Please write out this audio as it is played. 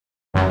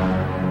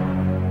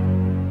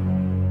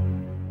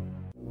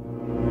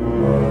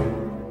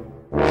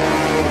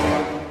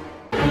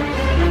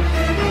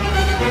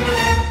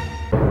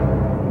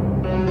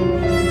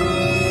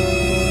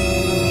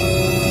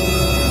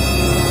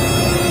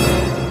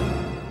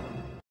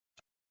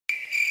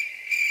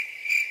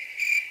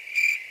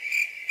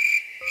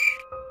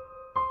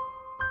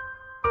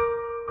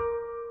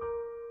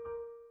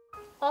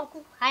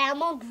Uncle, I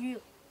am hungry.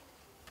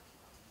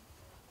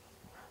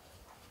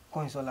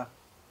 Konsola,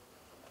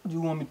 what do you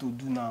want me to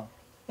do now?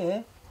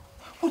 Eh?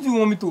 What do you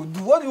want me to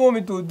do? What do you want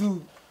me to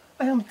do?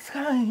 I am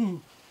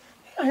trying.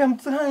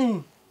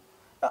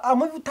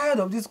 I'm even tired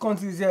of this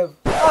country itself.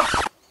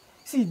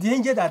 See, the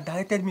angel that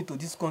directed me to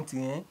this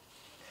country, eh?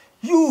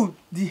 You,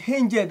 the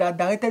angel that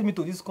directed me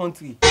to this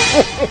country.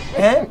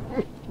 Eh?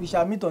 We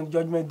shall meet on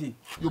Judgment Day.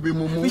 You'll be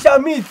mumu. We shall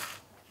meet.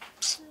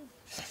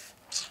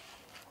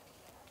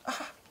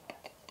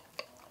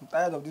 I'm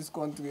tired of this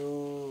country.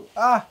 Oh.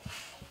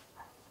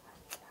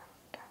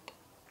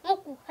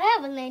 Uncle, I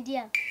have an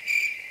idea.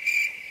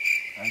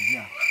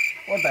 Idea?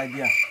 What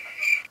idea?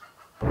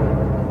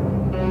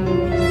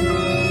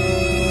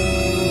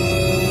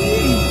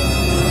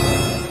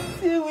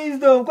 See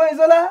wisdom,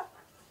 Konsola.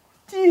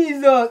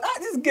 Jesus,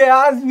 this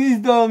girl has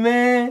wisdom,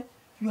 man.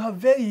 You are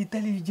very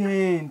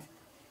intelligent.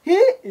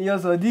 Hey, you're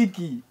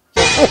Sodiki.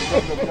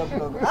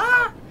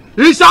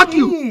 He shot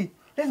you.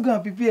 Let's go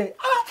and prepare.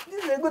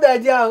 This is a good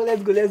idea.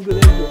 Let's go.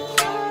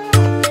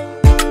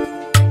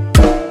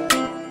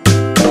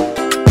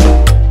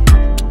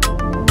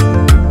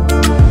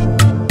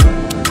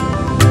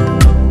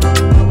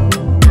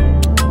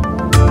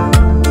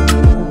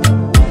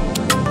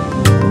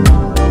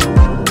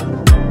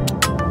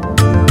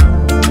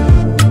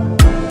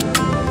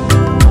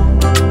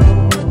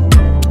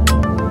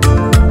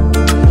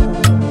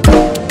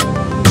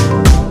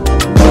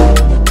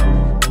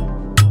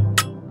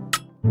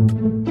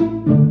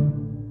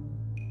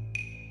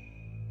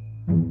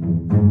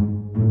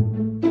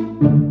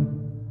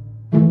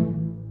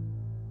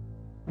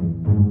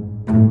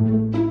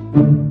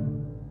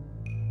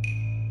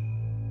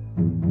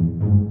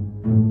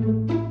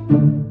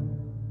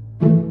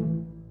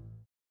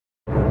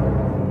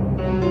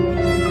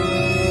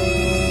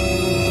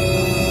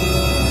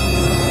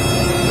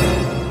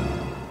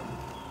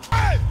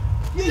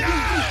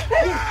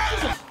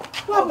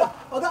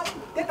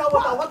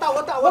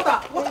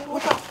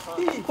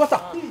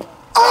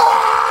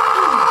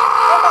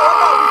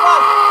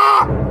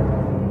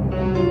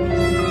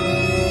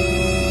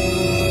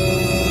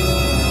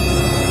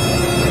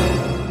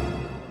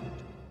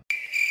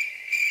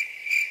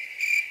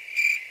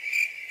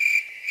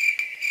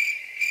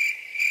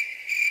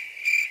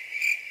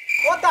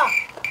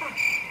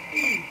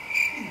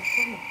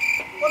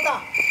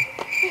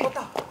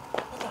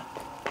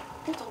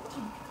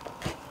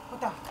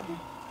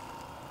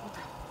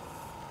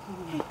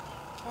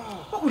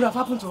 What could have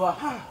happened to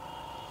her?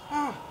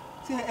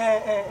 See,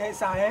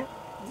 sir,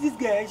 this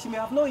girl, she may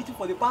have not eaten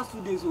for the past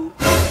 2 days. Oh.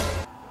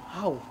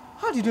 How?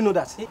 How did you know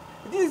that?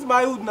 This is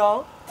my hood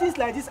now. Things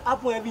like this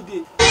happen every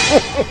day.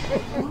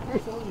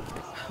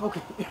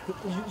 Okay,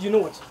 you know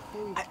what?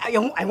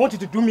 I want you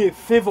to do me a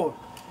favor.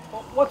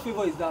 What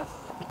favor is that?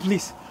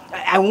 Please,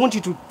 I want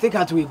you to take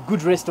her to a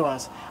good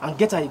restaurant and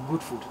get her a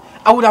good food.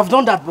 I would have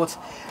done that, but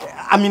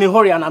I'm in a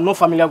hurry and I'm not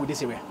familiar with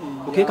this area.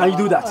 Okay, can you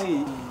do that?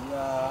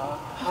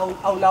 I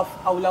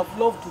would have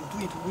loved to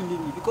do it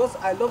willingly because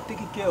I love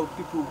taking care of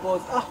people,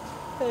 but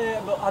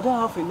I don't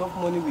have enough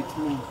money with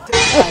me.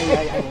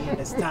 I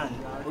understand.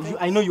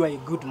 I know you are a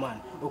good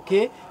man,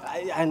 okay?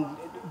 And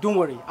don't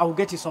worry, I will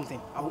get you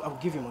something. I will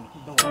give you money.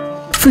 Don't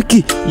worry.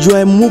 Freaky, you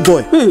are a moo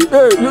boy. Hey,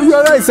 you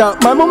are right, sir.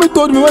 My mommy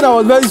told me when I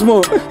was very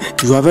small.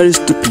 You are very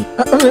stupid.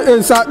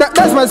 Sir,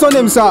 that's my son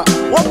name, sir.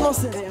 What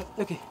nonsense?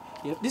 Okay.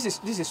 Yeah, this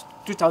is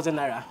 2,000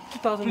 naira.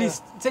 2,000.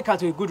 Please take her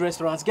to a good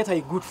restaurant, get her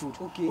a good food.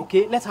 Okay.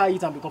 Okay. Let her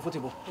eat and be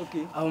comfortable.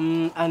 Okay.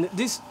 And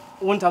this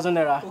 1,000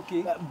 naira.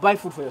 Okay. Buy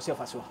food for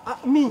yourself as well.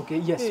 Me? Okay.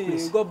 Yes, hey,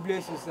 please. God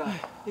bless you, sir.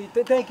 Hey,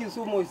 thank you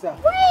so much, sir.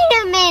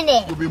 Wait a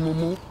minute. You be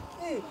mumu.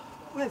 Hey,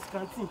 where's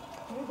canteen?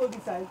 Can we go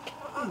this side?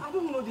 I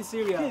don't know this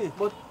area,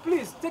 but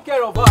please take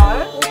care of her.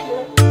 Eh?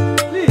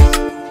 Okay. Please.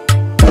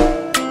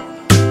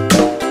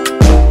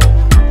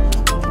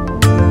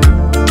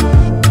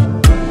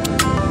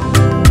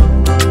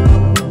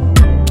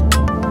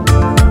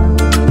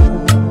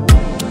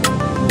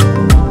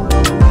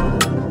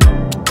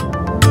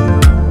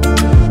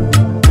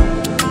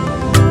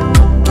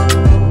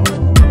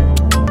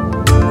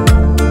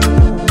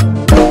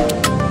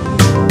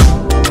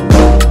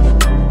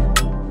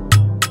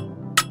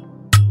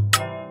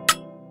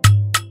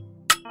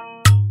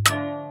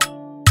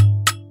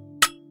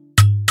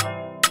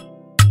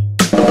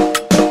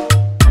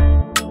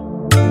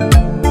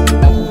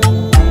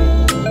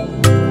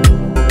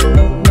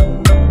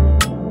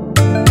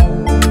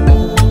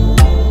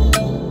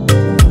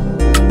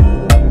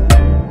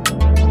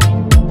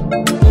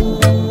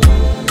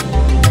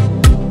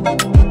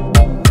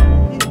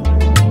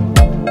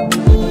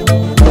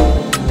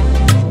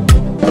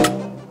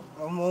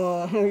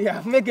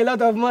 Make a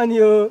lot of money,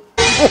 oh.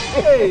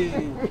 Hey.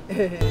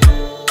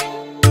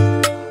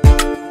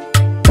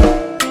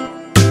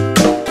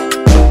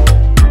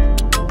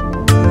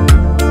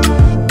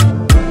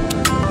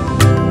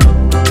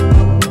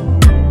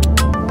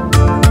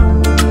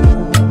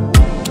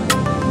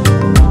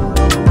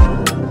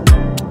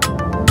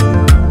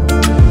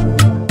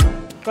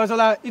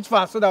 Konsola, eat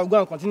fast so that we'll go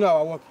and continue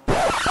our work.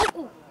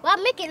 Uncle,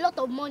 We'll make a lot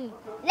of money.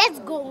 Let's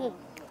go home.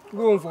 Go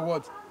home for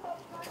what?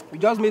 We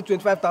just made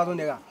 25,000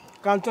 naira.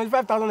 Can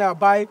 25,000 naira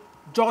buy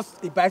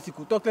just a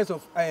bicycle? Talk less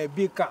of a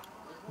big car,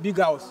 big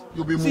house.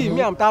 See,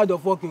 me, I'm tired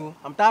of walking.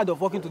 I'm tired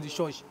of walking to the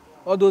church.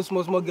 All those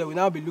small girls will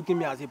now be looking at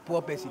me as a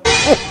poor person.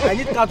 I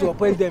need car to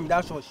appoint them in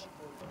that church.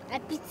 I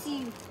pity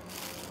you.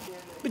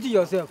 Pity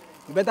yourself.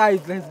 You better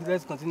eat.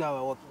 Let's continue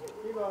our work.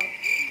 Don't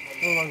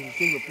worry, you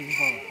take your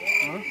position.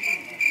 Huh?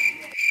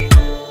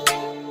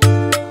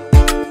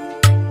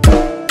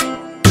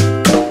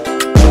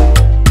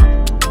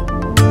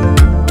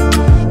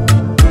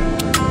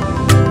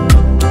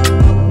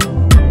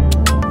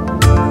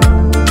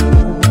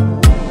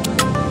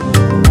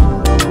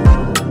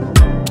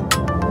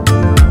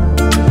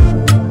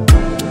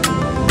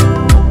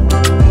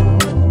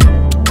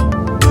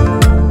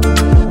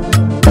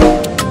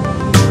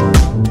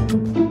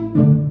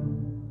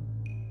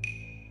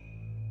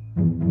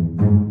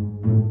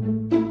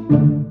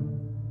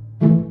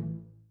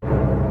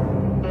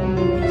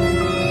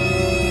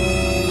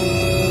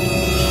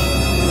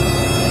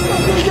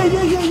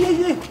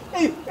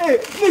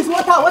 Please,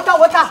 water.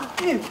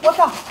 Please,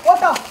 water.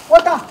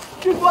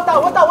 Please, water.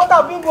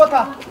 Bring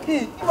water. Hey,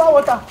 give her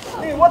water.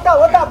 Hey,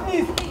 water,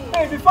 please.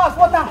 Hey, be fast,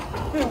 water.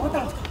 Hey,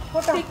 water.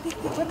 What's going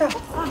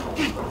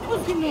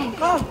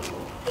on?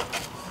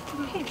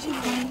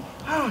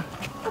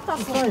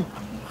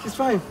 She's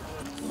fine.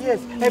 Yes.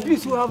 Hey,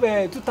 please, you have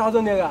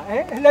 2,000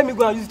 naira. Let me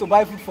go and use it to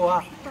buy food for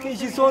her. Hey,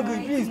 she's so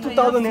good. Please,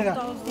 2,000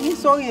 naira.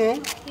 Sorry,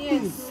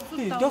 Yes.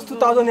 Please, just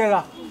 2,000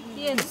 naira.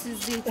 Yes,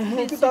 is it?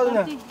 2,000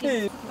 naira.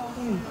 Hey.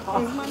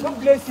 God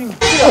bless you.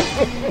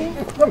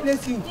 God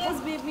bless you. Yes,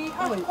 baby.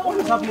 What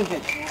is happening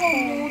here?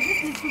 Oh,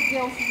 this little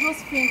girl, she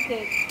just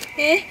fainted.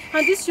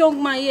 And this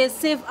young man here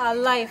saved her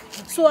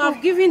life. So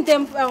I've given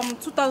them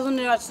 2,000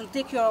 naira to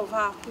take care of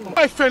her.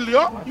 A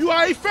failure? You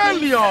are a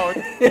failure.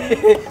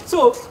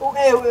 So,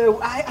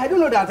 I don't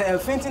know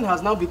that fainting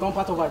has now become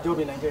part of our job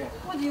in Nigeria.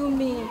 What do you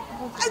mean?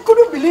 I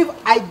couldn't believe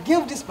I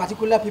gave these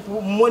particular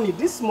people money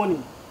this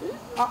morning.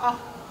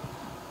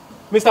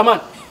 Mr.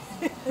 Man,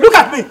 look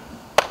at me.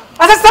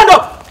 I said stand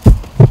up.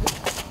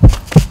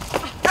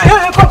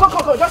 Hey,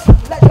 come. Just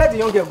let the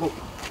young girl go.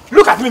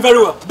 Look at me very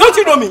well. Don't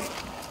you know me?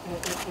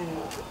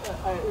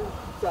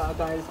 I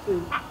can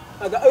explain.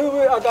 I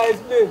can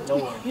explain.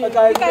 Don't worry. I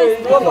can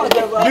explain.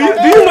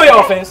 Do you know your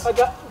offense?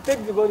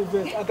 Take the body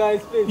first. I can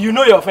explain. You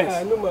know your offense?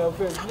 I know my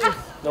offense. Yes.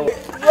 Don't worry.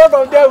 Work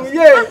on them.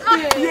 Yeah.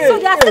 So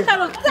they are still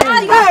kind of...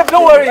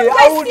 Don't worry.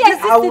 I will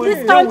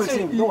deal with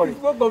him. Don't worry.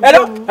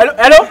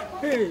 Hello?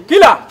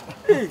 Killer?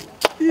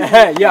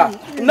 Yeah.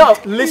 Now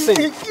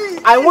listen.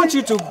 I want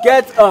you to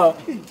get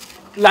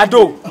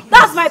Lado.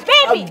 That's my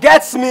baby.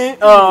 Gets me Get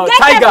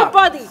Tiger.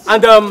 everybody.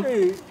 And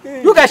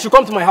you guys should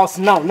come to my house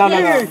now.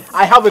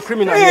 I have a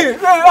criminal here.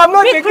 I'm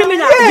not Big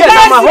criminal. Yes,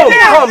 I'm at home.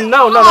 Come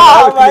now. I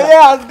have a my criminal.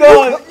 hair has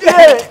gone.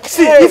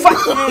 See, if I...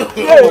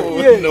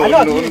 No.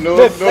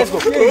 Let's go.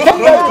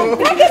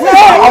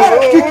 I'll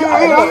kick you.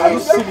 Are you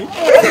silly?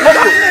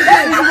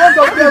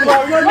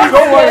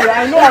 Don't worry, I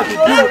know how to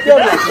deal with them.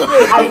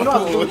 I know how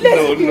to do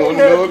it.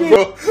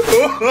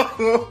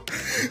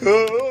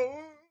 No.